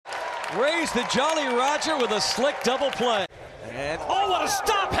Raised the Jolly Roger with a slick double play. And oh, what a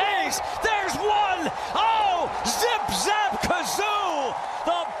stop, Hayes! There's one! Oh, zip, zap, kazoo!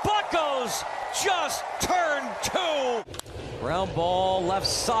 The Buccos just turned two. Ground ball, left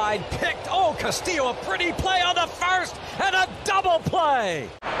side, picked. Oh, Castillo, a pretty play on the first, and a double play.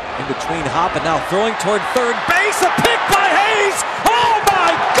 In between hop and now throwing toward third base, a pick by Hayes! Oh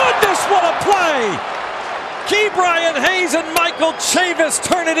my goodness, what a play! Key Brian Hayes and Michael Chavis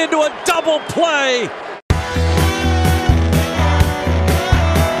turn it into a double play.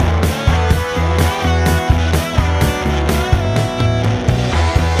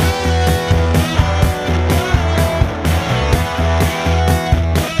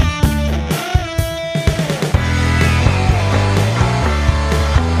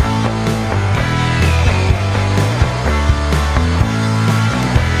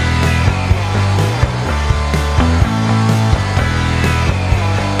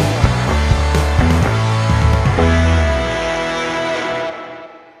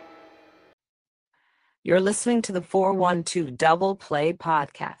 You're listening to the 412 Double Play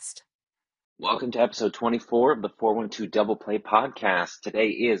Podcast. Welcome to episode 24 of the 412 Double Play Podcast. Today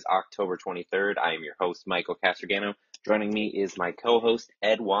is October 23rd. I am your host, Michael Castrogano. Joining me is my co-host,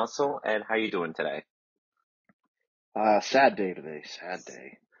 Ed Wassel. Ed, how are you doing today? Sad day today. Sad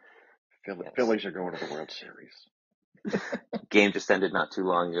day. Yes. Phillies are going to the World Series. Game just ended not too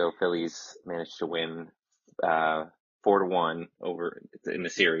long ago. Phillies managed to win 4-1 over in the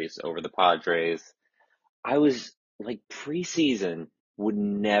series over the Padres. I was like preseason would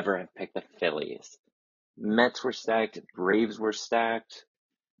never have picked the Phillies. Mets were stacked, Braves were stacked.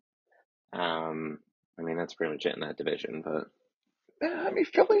 I mean that's pretty much it in that division, but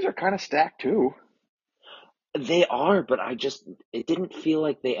Phillies are kind of stacked too. they are, but it didn't feel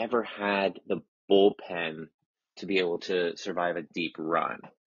like they ever had the bullpen to be able to survive a deep run.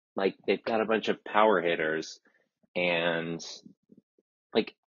 Like they've got a bunch of power hitters and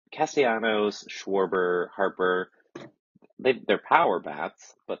like Castellanos, Schwarber, Harper, they're power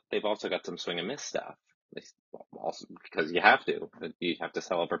bats, but they've also got some swing and miss stuff. Also because you have to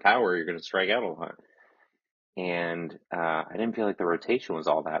sell up for power. You're going to strike out a lot. And I didn't feel like the rotation was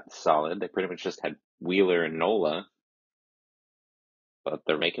all that solid. They pretty much just had Wheeler and Nola, but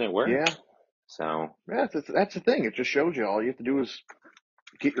they're making it work. Yeah. So yeah, that's the thing. It just shows you all you have to do is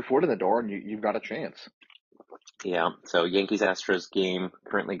get your foot in the door, and you've got a chance. yeah. So Yankees-Astros game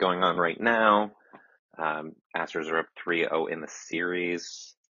currently going on right now. Astros are up 3-0 in the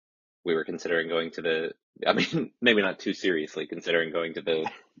series. We were considering going to maybe not too seriously considering going to the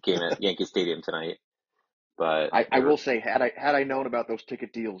game at Yankee Stadium tonight. But I will say, had I known about those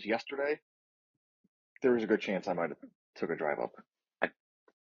ticket deals yesterday, there was a good chance I might have took a drive up. I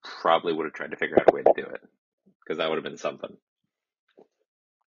probably would have tried to figure out a way to do it because that would have been something.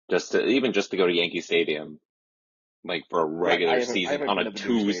 Just to go to Yankee Stadium, like for a regular season on a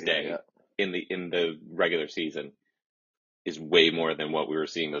Tuesday in the regular season, is way more than what we were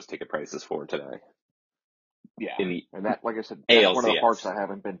seeing those ticket prices for today. Yeah, and that, like I said, that's one of the parts I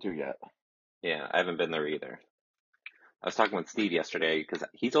haven't been to yet. Yeah, I haven't been there either. I was talking with Steve yesterday because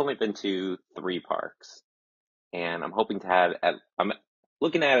he's only been to 3 parks, and I'm hoping to I'm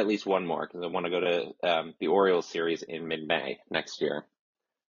looking at least one more because I want to go to the Orioles series in mid-May next year,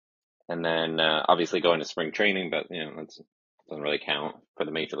 and then obviously going to spring training, but that doesn't really count for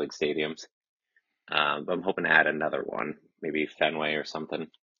the major league stadiums. But I'm hoping to add another one, maybe Fenway or something.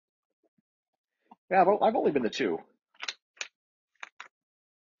 Yeah, I've only been to 2.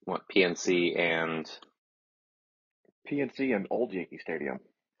 What, PNC and Old Yankee Stadium.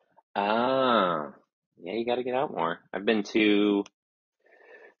 Ah, yeah, you got to get out more. I've been to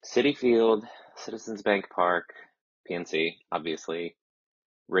Citi Field, Citizens Bank Park, PNC, obviously,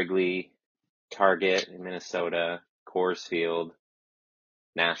 Wrigley, Target in Minnesota, Coors Field,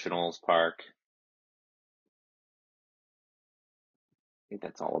 Nationals Park. I think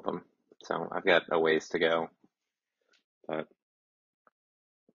that's all of them. So I've got a ways to go, but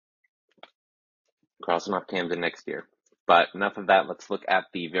crossing off Camden next year. But enough of that. Let's look at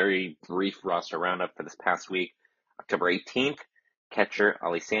the very brief roster roundup for this past week. October 18th, catcher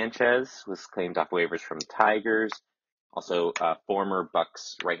Ali Sanchez was claimed off waivers from Tigers. Also, former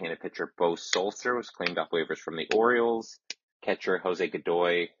Bucks right-handed pitcher Bo Solster was claimed off waivers from the Orioles. Catcher Jose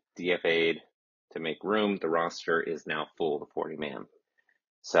Godoy DFA'd to make room. The roster is now full to 40-man.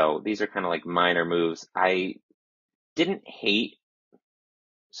 So these are kind of like minor moves. I didn't hate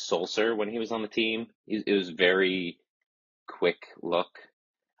Solcer when he was on the team. It was very quick look.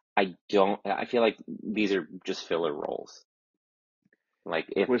 I feel like these are just filler roles. Like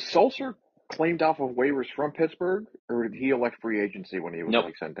was Solcer claimed off of waivers from Pittsburgh, or did he elect free agency when he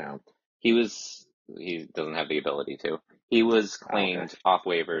was sent down? He doesn't have the ability to. He was Okay. claimed off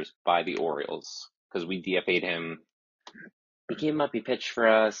waivers by the Orioles because we DFA'd him. He came up, he pitched for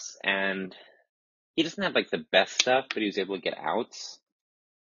us, and he doesn't have like the best stuff, but he was able to get outs.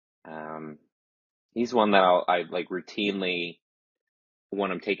 He's one that I like routinely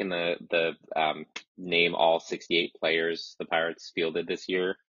when I'm taking the name all 68 players the Pirates fielded this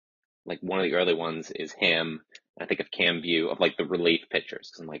year. Like one of the early ones is him. I think of Cam View of like the relief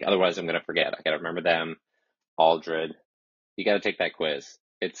pitchers. 'Cause I'm like, otherwise I'm gonna forget. I gotta remember them. Aldred. You gotta take that quiz.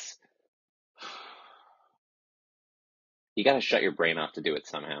 You gotta shut your brain off to do it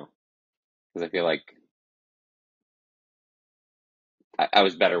somehow. Because I feel like I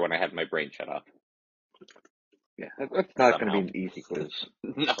was better when I had my brain shut off. Yeah, that's not going to Somehow. be an easy quiz.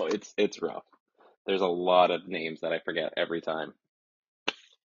 No, it's rough. There's a lot of names that I forget every time.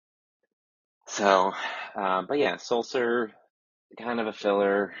 So, but yeah, Sulcer, kind of a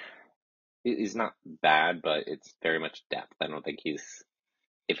filler. He's not bad, but it's very much depth. I don't think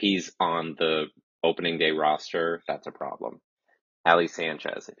if he's on the opening day roster, that's a problem. Ali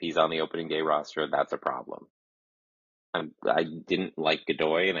Sanchez, if he's on the opening day roster, that's a problem. I didn't like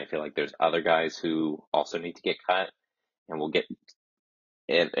Godoy, and I feel like there's other guys who also need to get cut, and we'll get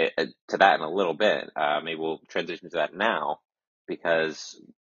to that in a little bit. Maybe we'll transition to that now, because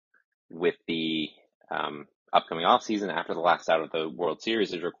with the upcoming offseason, after the last out of the World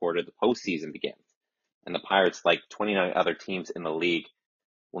Series is recorded, the postseason begins. And the Pirates, like 29 other teams in the league,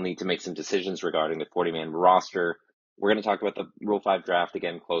 will need to make some decisions regarding the 40-man roster. We're going to talk about the Rule 5 draft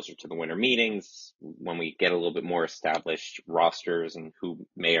again closer to the winter meetings when we get a little bit more established rosters and who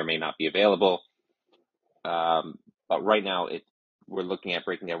may or may not be available. But right now, we're looking at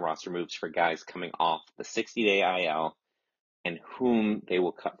breaking down roster moves for guys coming off the 60-day IL and whom they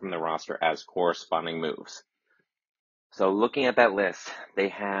will cut from the roster as corresponding moves. So looking at that list, they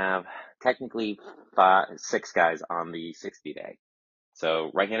have technically 6 guys on the 60-day.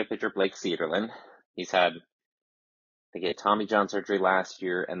 So right-handed pitcher Blake Cederland, he's had to get Tommy John surgery last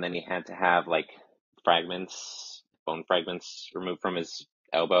year, and then he had to have like bone fragments removed from his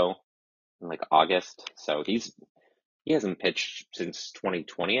elbow in like August. So he hasn't pitched since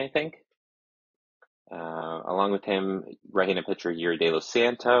 2020, I think. Along with him, right-handed pitcher Yuri De Los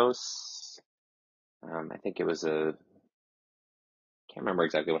Santos. I think it was can't remember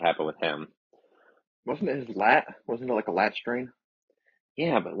exactly what happened with him. Wasn't it his lat? Wasn't it like a lat strain?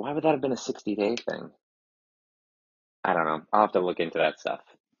 Yeah, but why would that have been a 60-day thing? I don't know. I'll have to look into that stuff.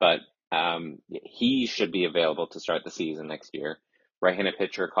 But he should be available to start the season next year. Right-handed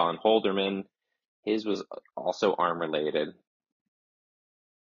pitcher Colin Holderman, his was also arm-related.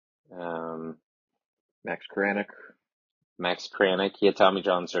 Max Kranick. Max Kranick, he had Tommy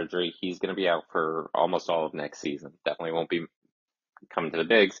John surgery. He's going to be out for almost all of next season. Definitely won't be coming to the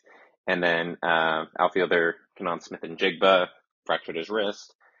bigs. And then outfielder Kenan Smith and Jigba fractured his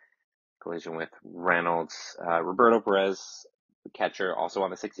wrist. Collision with Reynolds. Roberto Perez, the catcher, also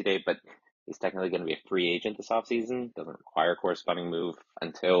on the 60-day, but he's technically going to be a free agent this offseason. Doesn't require a corresponding move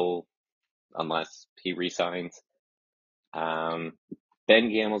unless he resigns. Ben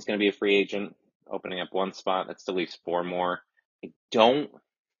Gamel's going to be a free agent, opening up one spot. That still leaves 4 more. I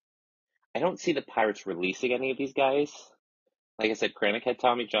don't see the Pirates releasing any of these guys. Like I said, Kranick had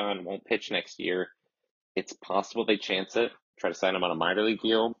Tommy John, won't pitch next year. It's possible they chance it, try to sign him on a minor league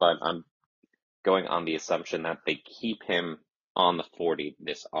deal, but I'm going on the assumption that they keep him on the 40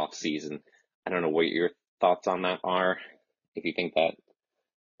 this offseason. I don't know what your thoughts on that are. If you think that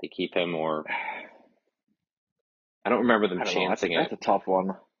they keep him, or I don't remember them I don't know. chancing That's it. a tough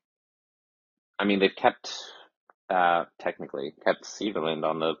one. I mean, they've technically kept Severland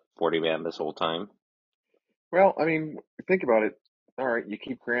on the 40-man this whole time. Well, I mean, think about it. All right, you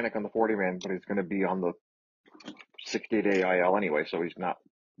keep Kranick on the 40-man, but he's going to be on the 60-day IL anyway, so he's not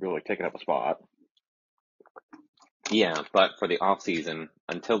really taking up a spot. Yeah, but for the off season,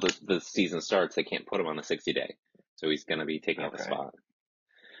 until the season starts, they can't put him on the 60-day. So he's going to be taking up a spot.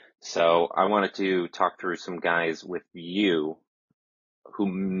 So I wanted to talk through some guys with you who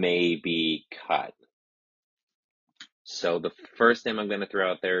may be cut. So the first name I'm going to throw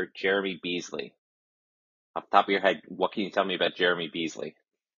out there, Jeremy Beasley. Off the top of your head, what can you tell me about Jeremy Beasley?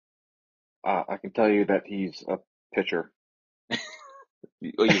 I can tell you that he's a pitcher.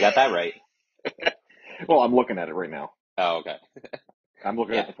 Oh, you got that right. Well, I'm looking at it right now. Oh, okay. I'm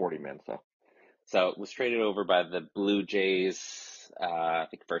looking at the 40-man, so. So it was traded over by the Blue Jays, I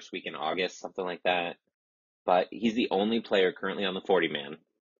think first week in August, something like that. But he's the only player currently on the 40-man,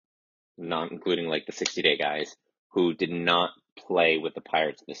 not including like the 60-day guys, who did not play with the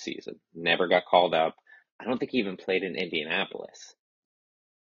Pirates this season. Never got called up. I don't think he even played in Indianapolis.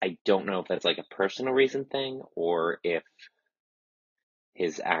 I don't know if that's like a personal reason thing or if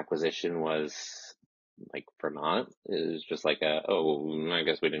his acquisition was like for naught. It was just like I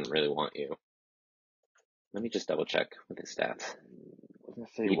guess we didn't really want you. Let me just double check with his stats. I was gonna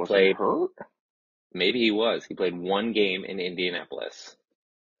say, He was he played, hurt? maybe he was. He played one game in Indianapolis.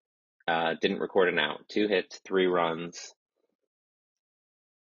 Didn't record an out. 2 hits, 3 runs,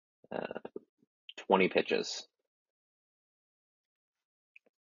 20 pitches,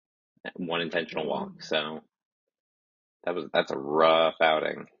 1 intentional walk. So that's a rough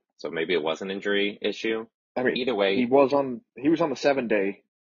outing. So maybe it was an injury issue. I mean, Either he way, was on the 7-day,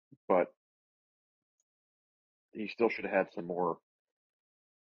 but he still should have had some more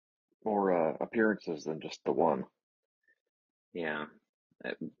appearances than just the one. yeah,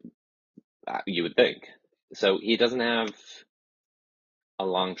 you would think. So he doesn't have a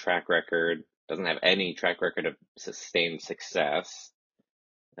long track record, doesn't have any track record of sustained success.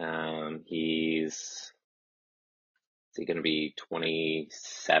 Is he going to be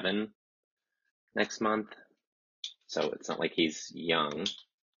 27 next month? So it's not like he's young.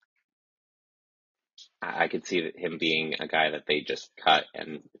 I could see him being a guy that they just cut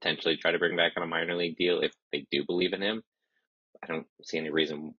and potentially try to bring back on a minor league deal if they do believe in him. I don't see any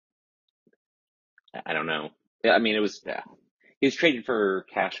reason. I don't know. I mean, he was traded for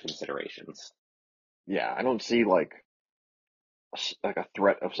cash considerations. Yeah, I don't see like a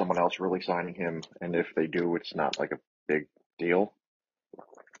threat of someone else really signing him, and if they do, it's not like a big deal.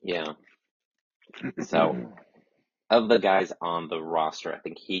 Yeah. So of the guys on the roster, I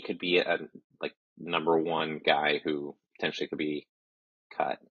think he could be a like number one guy who potentially could be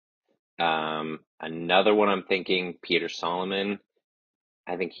cut. Another one I'm thinking, Peter Solomon.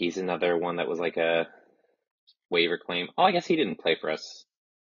 I think he's another one that was like a waiver claim. Oh, I guess he didn't play for us.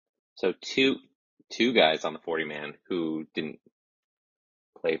 So two guys on the 40 man who didn't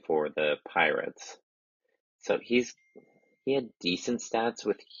play for the Pirates. So he had decent stats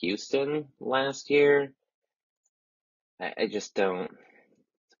with Houston last year. I just don't.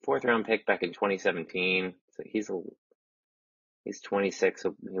 4th round pick back in 2017. So he's 26.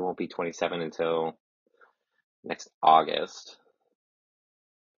 So he won't be 27 until next August.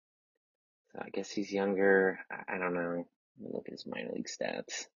 So I guess he's younger. I don't know. Let me look at his minor league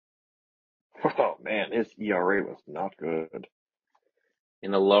stats. Oh man, his ERA was not good.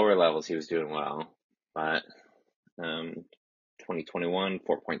 In the lower levels, he was doing well, but 2021,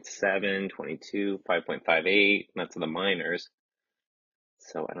 4.7, 22, 5.58. That's in the minors.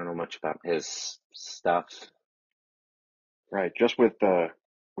 So I don't know much about his stuff. Right, just with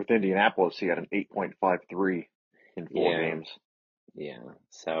Indianapolis, he had an 8.53 in 4 games. Yeah.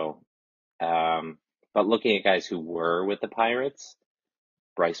 So, but looking at guys who were with the Pirates,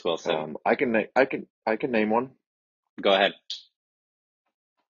 Bryce Wilson. I can name one. Go ahead.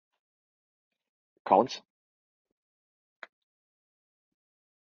 Collins.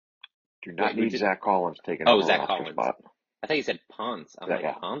 Do not need Zach Collins taking over Zach roster Collins. spot. I thought you said Ponce. I'm like,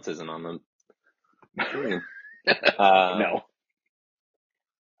 Yeah. Ponce isn't on the team. No.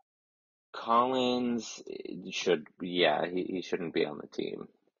 Collins he shouldn't be on the team.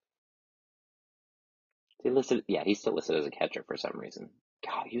 He's still listed as a catcher for some reason.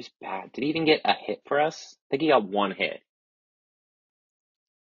 God, he was bad. Did he even get a hit for us? I think he got 1 hit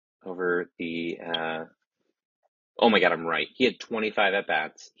over the, oh my God, I'm right. He had 25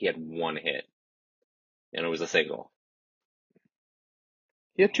 at-bats. He had 1 hit, and it was a single.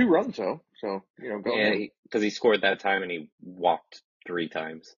 He had 2 runs, though, so, go ahead. Because he scored that time, and he walked 3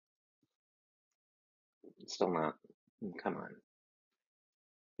 times. Still not. Come on.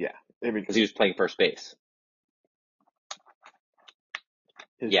 Yeah. I mean, because he was playing first base.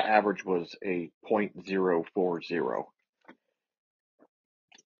 His average was a .040.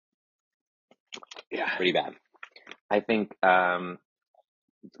 Yeah. Pretty bad. I think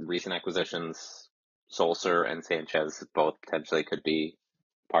recent acquisitions, Solcer and Sanchez, both potentially could be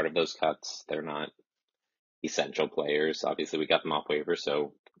part of those cuts. They're not essential players. Obviously, we got them off waivers,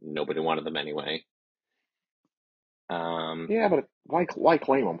 so nobody wanted them anyway. Yeah, but why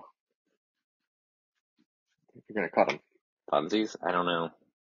claim them if you're going to cut them? Funsies? I don't know.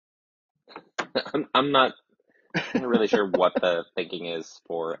 I'm not really sure what the thinking is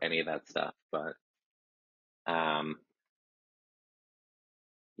for any of that stuff, but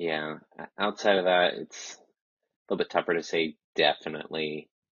yeah. Outside of that, it's a little bit tougher to say definitely,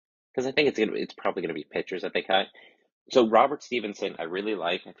 because I think it's probably gonna be pitchers that they cut. So Robert Stevenson, I really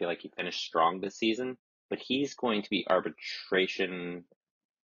like. I feel like he finished strong this season, but he's going to be arbitration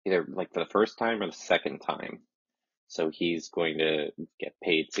either like for the first time or the second time. So he's going to get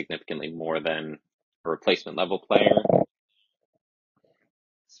paid significantly more than a replacement level player.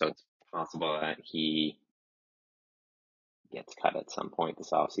 So it's possible that he gets cut at some point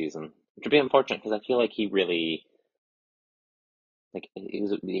this offseason, which would be unfortunate because I feel like he really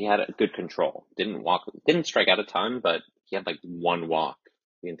he had a good control. Didn't strike out a ton, but he had like one walk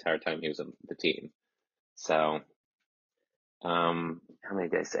the entire time he was on the team. So, how many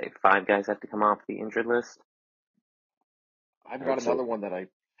did I say? 5 guys have to come off the injured list. I've I got would say, another one that I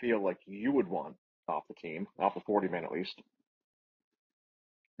feel like you would want off the team, off the 40 man at least.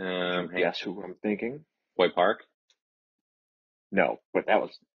 Guess who I'm thinking? Boyd Park. No, but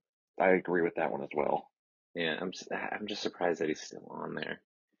I agree with that one as well. Yeah, I'm just surprised that he's still on there.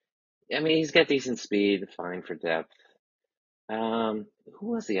 I mean, he's got decent speed, fine for depth. Who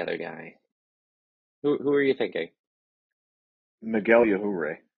was the other guy? Who are you thinking? Miguel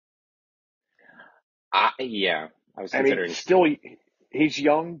Yajure. Yeah, I was I mean, considering. still, he's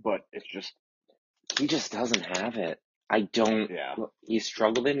young, but it's just, He just doesn't have it. I don't. yeah. He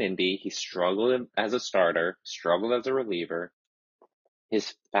struggled in Indy. He struggled as a starter. Struggled as a reliever.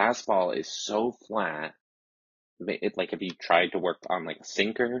 His fastball is so flat. Like if he tried to work on like a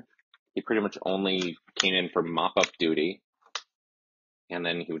sinker, he pretty much only came in for mop up duty, and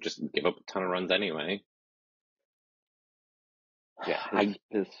then he would just give up a ton of runs anyway. Yeah,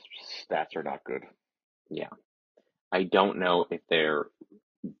 his stats are not good. Yeah, I don't know if they're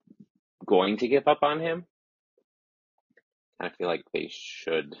going to give up on him. I feel like they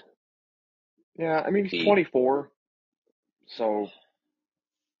should. Yeah, I mean, he's 24, so.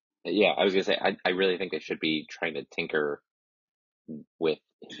 Yeah, I was gonna say, I really think they should be trying to tinker with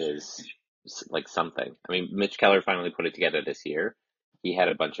his, like, something. I mean, Mitch Keller finally put it together this year. He had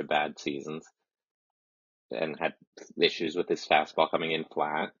a bunch of bad seasons and had issues with his fastball coming in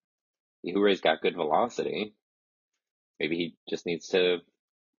flat. Yahure's got good velocity. Maybe he just needs to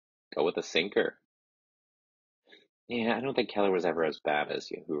go with a sinker. Yeah, I don't think Keller was ever as bad as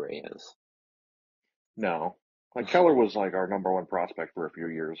Yahure is. No. Like, Keller was like our number one prospect for a few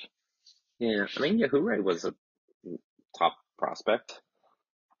years. Yeah, I mean, Yahure was a top prospect.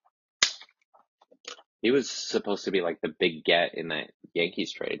 He was supposed to be like the big get in that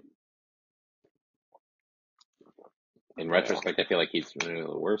Yankees trade. In retrospect, I feel like he's really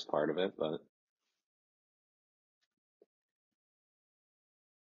the worst part of it,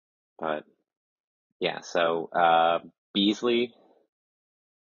 but yeah. So Beasley,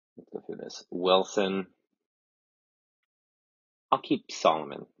 let's go through this. Wilson, I'll keep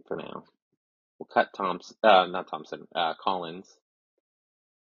Solomon for now. We'll cut Thompson, not Thompson, Collins,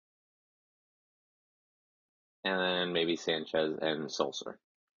 and then maybe Sanchez and Sulcer.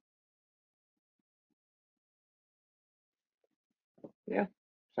 Yeah,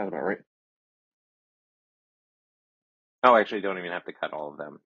 sounds about right. Oh, actually, don't even have to cut all of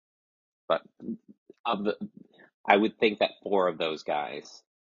them. But I would think that 4 of those guys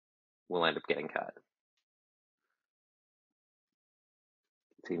will end up getting cut.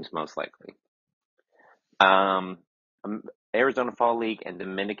 Seems most likely. Um, Arizona Fall League and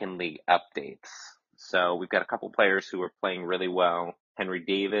Dominican League updates. So we've got a couple players who are playing really well. Henry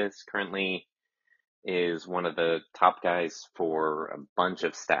Davis currently is one of the top guys for a bunch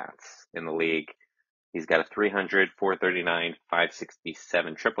of stats in the league. He's got a 300, 439,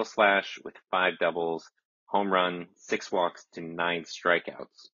 567 triple slash with 5 doubles, home run, 6 walks to 9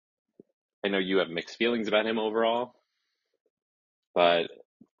 strikeouts. I know you have mixed feelings about him overall, but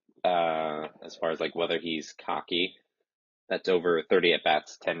as far as like whether he's cocky, that's over 30 at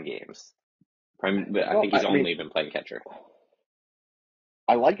bats, 10 games. I think he's only been playing catcher.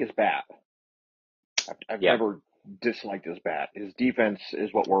 I like his bat. I've Yeah. never disliked his bat. His defense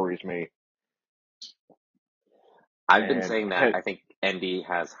is what worries me. I've been saying that I think Endy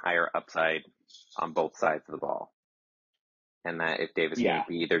has higher upside on both sides of the ball. And that if Davis can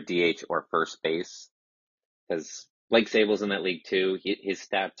be either DH or first base, because Blake Sable's in that league too, his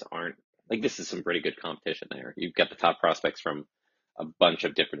stats aren't, like, this is some pretty good competition there. You've got the top prospects from a bunch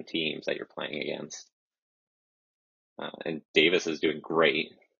of different teams that you're playing against. And Davis is doing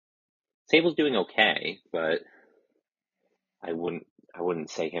great. Sable's doing okay, but I wouldn't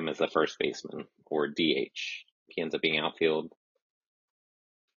say him as a first baseman or DH. He ends up being outfield.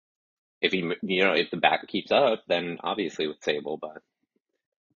 If if the bat keeps up, then obviously with Sable, but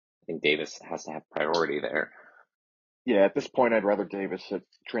I think Davis has to have priority there. Yeah, at this point, I'd rather Davis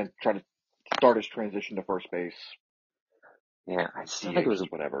try to start his transition to first base. Yeah, I still think it was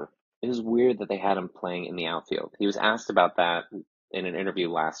whatever. It was weird that they had him playing in the outfield. He was asked about that in an interview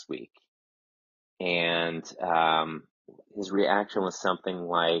last week, and his reaction was something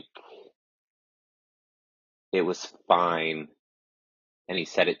like, "It was fine," and he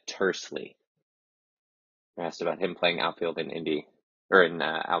said it tersely. I asked about him playing outfield in Indy, or in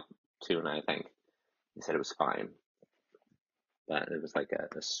Altoona, I think. He said it was fine, but it was like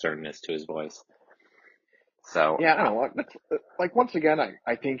a sternness to his voice. So Yeah, I don't know. Like once again,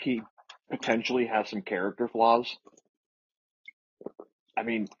 I think he potentially has some character flaws. I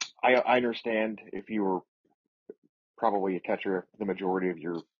mean, I understand if you were probably a catcher the majority of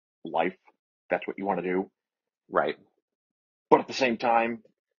your life, that's what you want to do. right, But at the same time,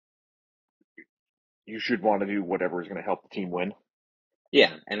 you should want to do whatever is going to help the team win.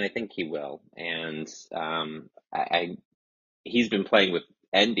 yeah, and I think he will. And he's been playing with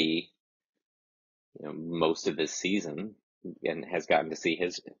Endy, most of this season, and has gotten to see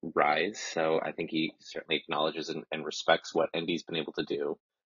his rise. So I think he certainly acknowledges and respects what Endy's been able to do,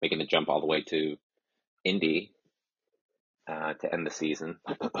 making the jump all the way to Indy to end the season.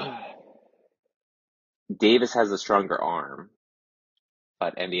 Davis has a stronger arm,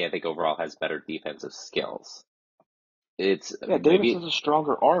 but Endy, I think, overall has better defensive skills. It's Yeah, Davis maybe has a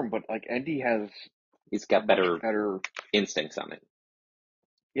stronger arm, but like Endy has he's a got much better better. instincts on it.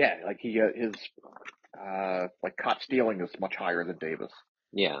 Yeah, like his like caught stealing is much higher than Davis.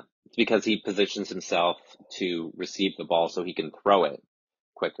 Yeah, it's because he positions himself to receive the ball so he can throw it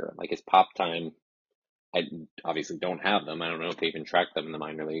quicker. Like his pop time, I obviously don't have them. I don't know if they even track them in the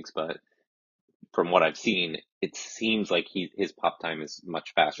minor leagues, but from what I've seen, it seems like his pop time is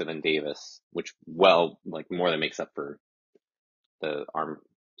much faster than Davis, which like more than makes up for the arm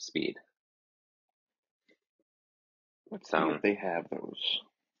speed. Let's see So, if they have those.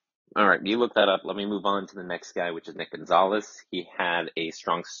 all right, you look that up. Let me move on to the next guy, which is Nick Gonzalez. He had a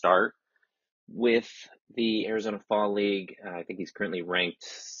strong start with the Arizona Fall League. I think he's currently he's ranked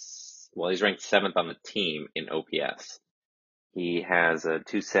 7th on the team in OPS. He has a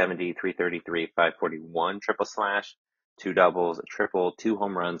 270, 333, 541 triple slash, 2 doubles, a triple, 2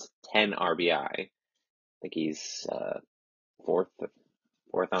 home runs, 10 RBI. I think he's fourth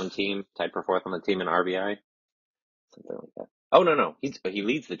on the team, tied for 4th on the team in RBI, something like that. Oh no, he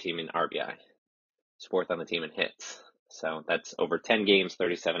leads the team in RBI. He's 4th on the team in hits. So that's over 10 games,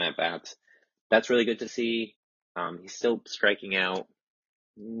 37 at bats. That's really good to see. He's still striking out.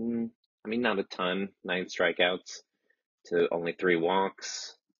 I mean, not a ton, 9 strikeouts to only 3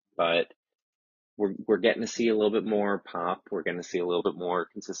 walks, but we're getting to see a little bit more pop. We're getting to see a little bit more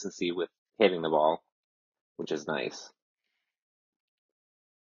consistency with hitting the ball, which is nice.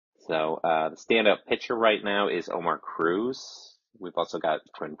 So the standout pitcher right now is Omar Cruz. We've also got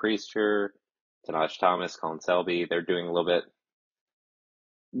Quinn Priester, Tanaj Thomas, Colin Selby. They're doing a little bit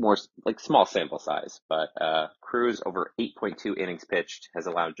more like small sample size, but Cruz over 8.2 innings pitched has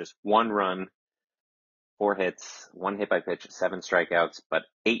allowed just 1 run, 4 hits, 1 hit by pitch, 7 strikeouts, but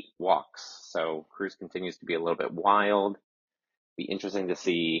 8 walks. So Cruz continues to be a little bit wild. Be interesting to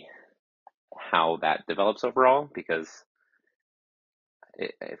see how that develops overall, because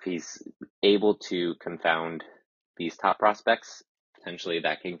if he's able to confound these top prospects, potentially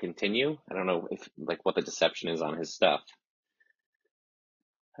that can continue. I don't know if what the deception is on his stuff.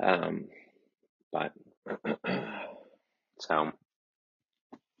 But so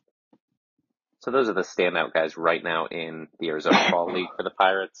those are the standout guys right now in the Arizona Fall League for the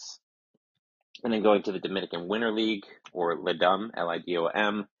Pirates. And then going to the Dominican Winter League, or LIDOM,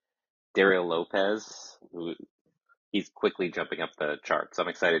 LIDOM, Dario Lopez, who he's quickly jumping up the charts. I'm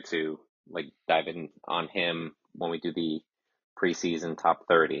excited to dive in on him when we do the preseason top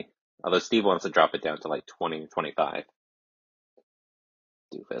 30. Although Steve wants to drop it down to 20, 25.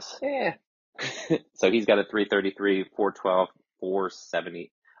 Doofus. Yeah. So he's got a 333, 412,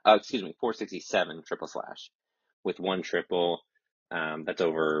 470, 467 triple slash with 1 triple. That's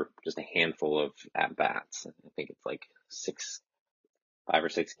over just a handful of at bats. I think it's 5 or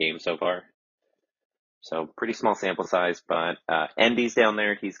 6 games so far. So pretty small sample size, but Endy's down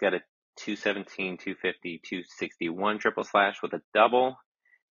there. He's got a 217, 250, 261 triple slash with a double.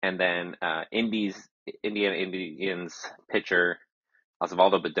 And then Indiana Indians pitcher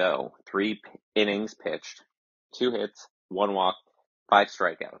Osvaldo Bido, 3 innings pitched, 2 hits, 1 walk, 5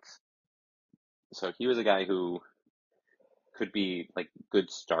 strikeouts. So he was a guy who could be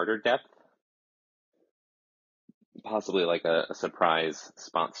good starter depth, possibly a surprise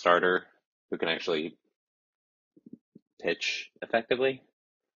spot starter who can actually pitch effectively.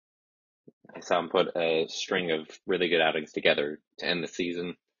 I saw him put a string of really good outings together to end the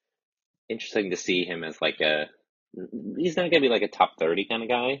season. Interesting to see him as he's not going to be a top 30 kind of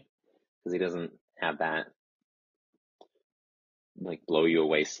guy, because he doesn't have that blow you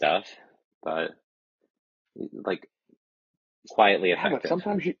away stuff, but quietly Yeah, but effective.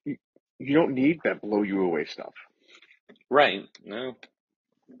 sometimes you don't need that blow you away stuff. Right. No,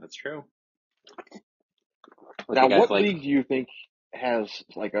 that's true. Now, what league do you think has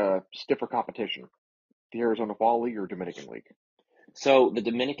like a stiffer competition? The Arizona Fall League or Dominican League? So the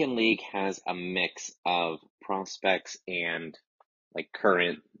Dominican League has a mix of prospects and like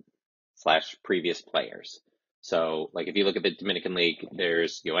current slash previous players. So like if you look at the Dominican League,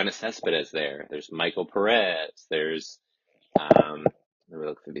 there's Yoenis Cespedes there, there's Michael Perez, there's let me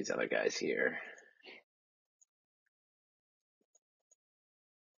look through these other guys here.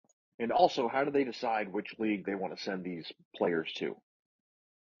 And also, how do they decide which league they want to send these players to?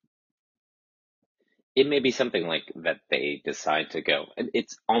 It may be something like that they decide to go.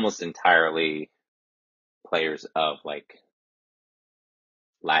 It's almost entirely players of like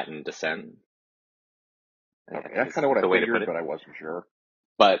Latin descent, I Okay, think that's is kind of what the I way to put figured, it. but I wasn't sure.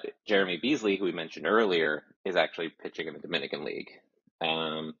 But Jeremy Beasley, who we mentioned earlier, is actually pitching in the Dominican League.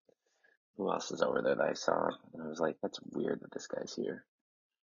 Um, who else is over there that I saw? And I was like, that's weird that this guy's here.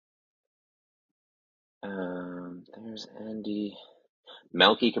 There's Andy.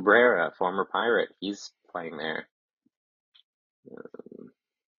 Melky Cabrera, former Pirate. He's playing there.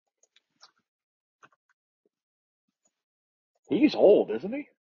 He's old, isn't he?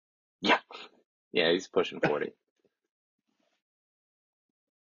 Yeah. Yeah, he's pushing 40.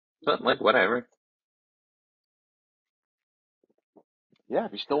 But, like, whatever. Yeah,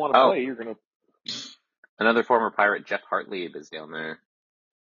 if you still want to Oh, play, you're gonna. another former Pirate, Jeff Hartlieb, is down there.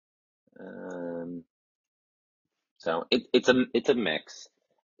 So it's a mix.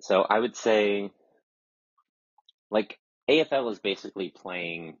 So I would say, like, AFL is basically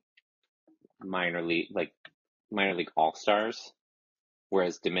playing minor league all-stars,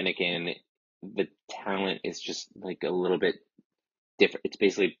 whereas Dominican, the talent is just like a little bit different. It's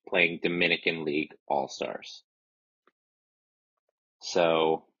basically playing Dominican League all-stars.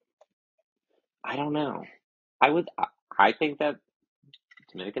 So I don't know. I think that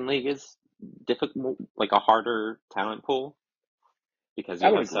Dominican League is difficult, like a harder talent pool because I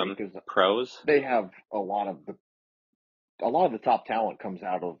you would have agree some because pros. they have a lot of the top talent comes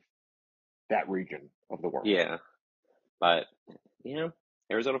out of that region of the world. Yeah, but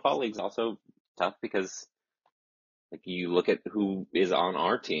Arizona Fall League's also tough because like you look at who is on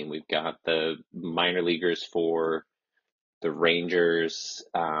our team. We've got the minor leaguers for the Rangers,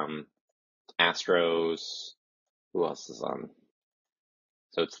 Astros. Who else is on?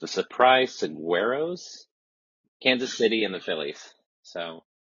 So it's the Surprise Sagueros, Kansas City, and the Phillies. So,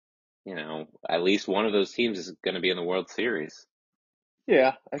 at least one of those teams is going to be in the World Series.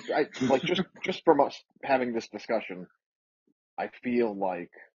 Yeah, I like just from us having this discussion, I feel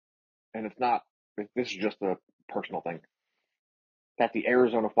like, and it's not. This is just a personal thing, that the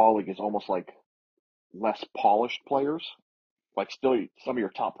Arizona Fall League is almost like less polished players, like still some of your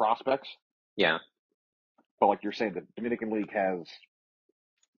top prospects, Yeah, but like you're saying, the Dominican League has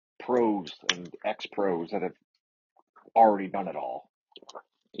pros and ex-pros that have already done it all.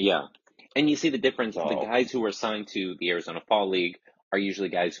 yeah. And you see the difference. The So guys who are signed to the Arizona Fall League are usually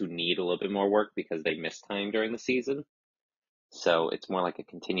guys who need a little bit more work because they missed time during the season. So it's more like a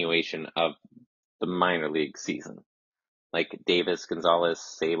continuation of the minor league season. Like Davis, Gonzalez,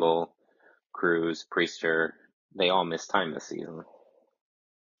 Sable, Cruz, Priester, they all missed time this season.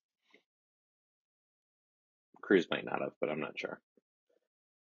 Cruz might not have, but I'm not sure.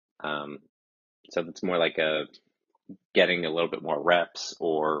 So it's more like getting a little bit more reps,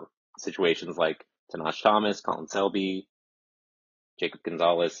 or situations like Tanash Thomas, Colin Selby, Jacob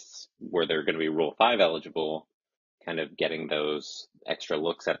Gonzalez, where they're going to be Rule 5 eligible, kind of getting those extra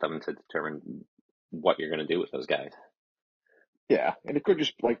looks at them to determine what you're going to do with those guys. yeah, and it could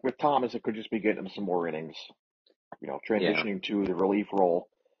just like with Thomas, it could just be getting him some more innings, Yeah. transitioning to the relief role.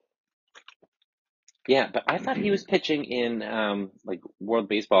 Yeah, but I thought he was pitching in like World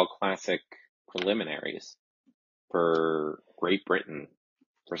Baseball Classic preliminaries for Great Britain.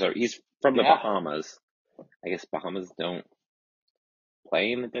 So he's from the Yeah, Bahamas. I guess Bahamas don't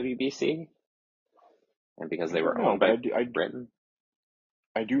play in the WBC, and because I they don't were know, owned but by I Britain.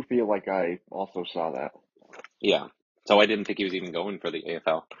 I do feel like I also saw that. Yeah. So I didn't think he was even going for the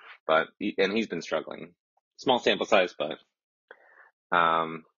AFL, but he's been struggling. Small sample size, but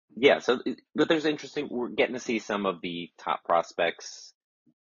yeah. But there's interesting. We're getting to see some of the top prospects.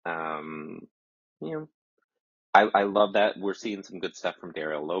 Um, you know, I love that we're seeing some good stuff from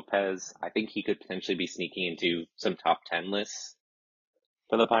Daryl Lopez. I think he could potentially be sneaking into some top 10 lists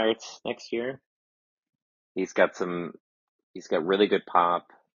for the Pirates next year. He's got really good pop,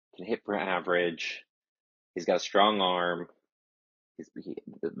 can hit for average. He's got a strong arm.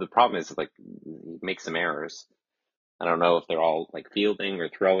 The problem is like he makes some errors. I don't know if they're all like fielding or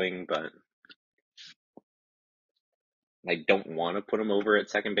throwing, but I don't want to put him over at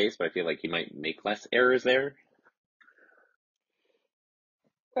second base, but I feel like he might make less errors there.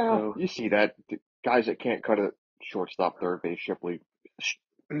 Well, So you see that the guys that can't cut it, shortstop, third base, Shipley,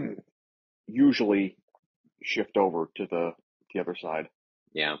 usually shift over to the other side.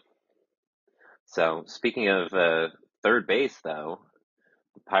 yeah. So speaking of third base, though,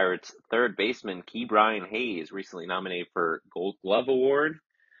 the Pirates' third baseman Key Brian Hayes recently nominated for Gold Glove Award.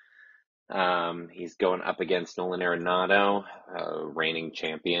 He's going up against Nolan Arenado, reigning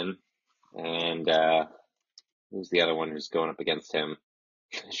champion, and who's the other one who's going up against him?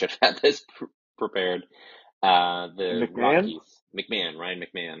 I should have had this prepared. The McMahon, Rockies, Ryan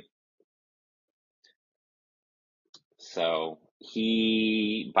McMahon. So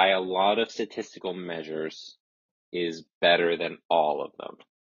he, by a lot of statistical measures, is better than all of them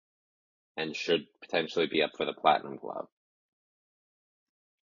and should potentially be up for the Platinum Glove.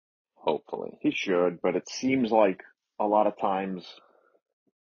 Hopefully. he should, but it seems like a lot of times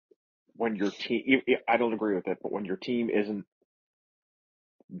when your team, I don't agree with it, but when your team isn't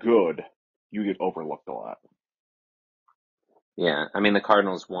good, you get overlooked a lot. Yeah, I mean, the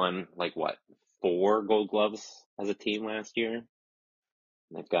Cardinals won, like, what, 4 Gold Gloves as a team last year?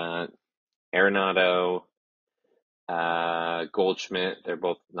 They've got Arenado, Goldschmidt, they're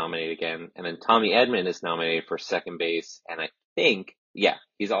both nominated again. And then Tommy Edman is nominated for second base. And I think, yeah,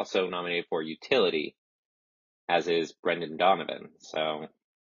 he's also nominated for utility, as is Brendan Donovan. So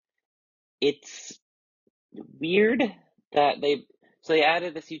it's weird that they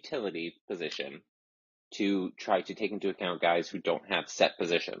added this utility position to try to take into account guys who don't have set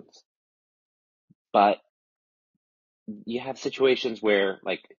positions. But you have situations where,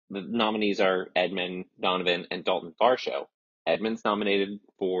 like, the nominees are Edman, Donovan, and Dalton Varsho. Edman's nominated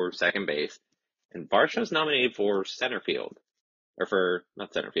for second base, and Varsho's nominated for center field, or for,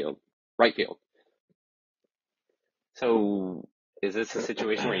 not center field, right field. So, is this a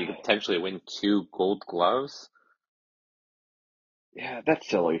situation where you could potentially win 2 Gold Gloves? Yeah, that's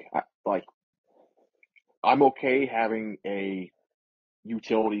silly. I'm okay having a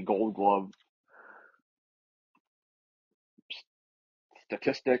utility Gold Glove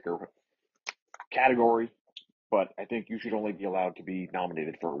statistic or category, but I think you should only be allowed to be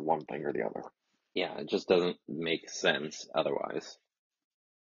nominated for one thing or the other. Yeah, it just doesn't make sense otherwise.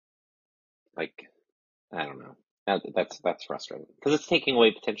 Like, I don't know. That's frustrating because it's taking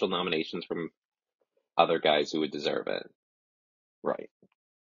away potential nominations from other guys who would deserve it. Right.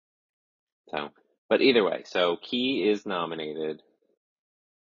 So, but either way, so Key is nominated.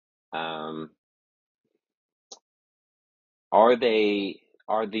 Um, are the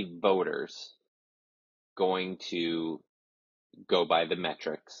voters going to go by the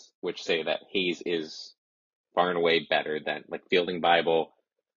metrics, which say that Hayes is far and away better than, like, Fielding Bible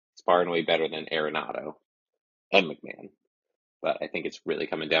is far and away better than Arenado and McMahon? But I think it's really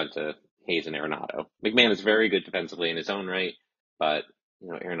coming down to Hayes and Arenado. McMahon is very good defensively in his own right, but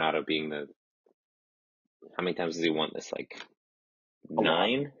Arenado being how many times has he won this? Like A lot.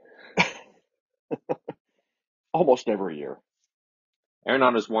 9? Almost every year.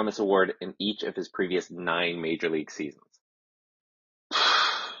 Arenado's won this award in each of his previous 9 major league seasons.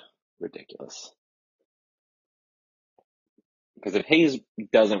 Ridiculous. Because if Hayes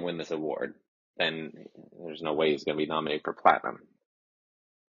doesn't win this award, then there's no way he's going to be nominated for platinum.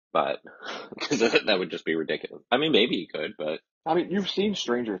 But because that would just be ridiculous. I mean, maybe he could, but I mean, you've seen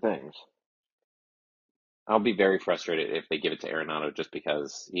Stranger Things. I'll be very frustrated if they give it to Arenado just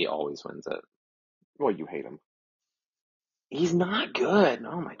because he always wins it. Well, you hate him. He's not good.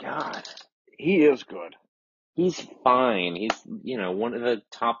 Oh my God. He is good. He's fine. He's, one of the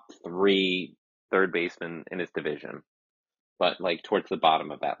top 3 third basemen in his division, but like towards the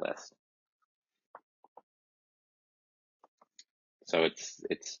bottom of that list. So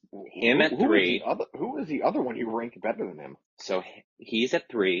it's him at 3. Who is the other one you rank better than him? So he's at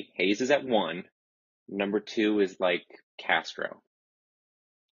 3. Hayes is at 1. Number 2 is like Castro.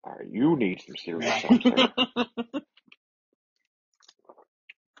 All right, you need some serious help, sir.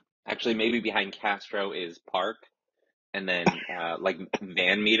 Actually, maybe behind Castro is Park, and then like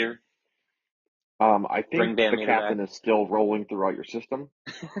Van Meter. I Bring think Van the Meter captain back. is still rolling throughout your system.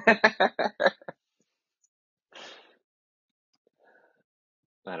 I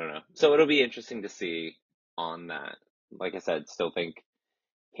don't know. So it'll be interesting to see on that. Like I said, still think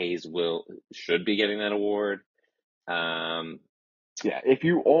Hayes should be getting that award. Yeah, if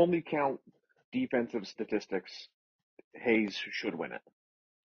you only count defensive statistics, Hayes should win it.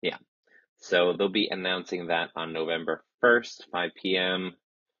 Yeah. So they'll be announcing that on November 1st, 5 p.m.,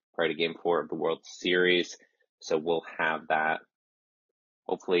 prior to Game 4 of the World Series. So we'll have that.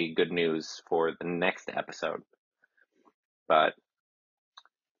 Hopefully good news for the next episode. But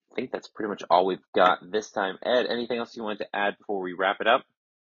I think that's pretty much all we've got this time. Ed, anything else you wanted to add before we wrap it up?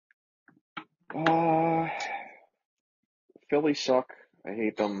 Philly suck. I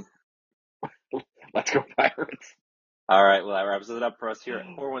hate them. Let's go Pirates. All right, well, that wraps it up for us here at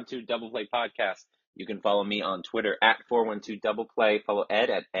 412 Double Play Podcast. You can follow me on Twitter at 412 Double Play. Follow Ed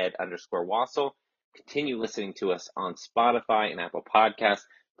at Ed_Wassel. Continue listening to us on Spotify and Apple Podcasts.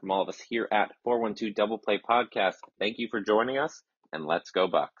 From all of us here at 412 Double Play Podcast, thank you for joining us, and let's go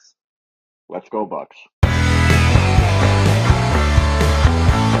Bucks. Let's go Bucks.